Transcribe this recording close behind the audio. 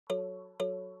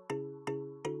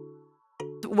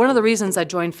One of the reasons I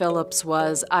joined Philips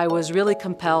was I was really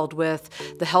compelled with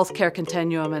the healthcare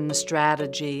continuum and the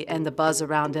strategy and the buzz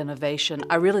around innovation.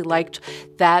 I really liked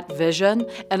that vision,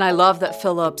 and I love that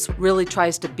Philips really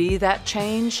tries to be that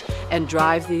change and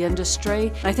drive the industry.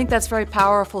 And I think that's a very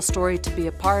powerful story to be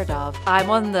a part of. I'm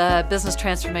on the business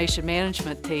transformation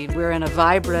management team. We're in a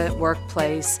vibrant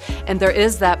workplace, and there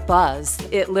is that buzz.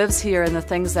 It lives here in the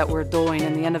things that we're doing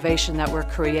and the innovation that we're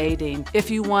creating. If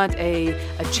you want a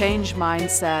change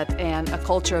mindset and a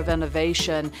culture of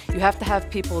innovation, you have to have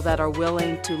people that are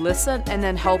willing to listen and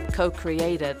then help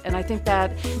co-create it. And I think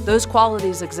that those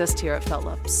qualities exist here at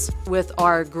Philips. With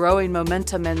our growing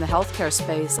momentum in the healthcare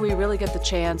space, we really get the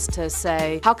chance to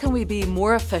say, how can we be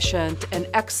more efficient and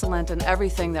excellent in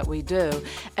everything that we do?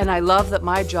 And I love that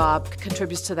my job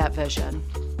contributes to that vision.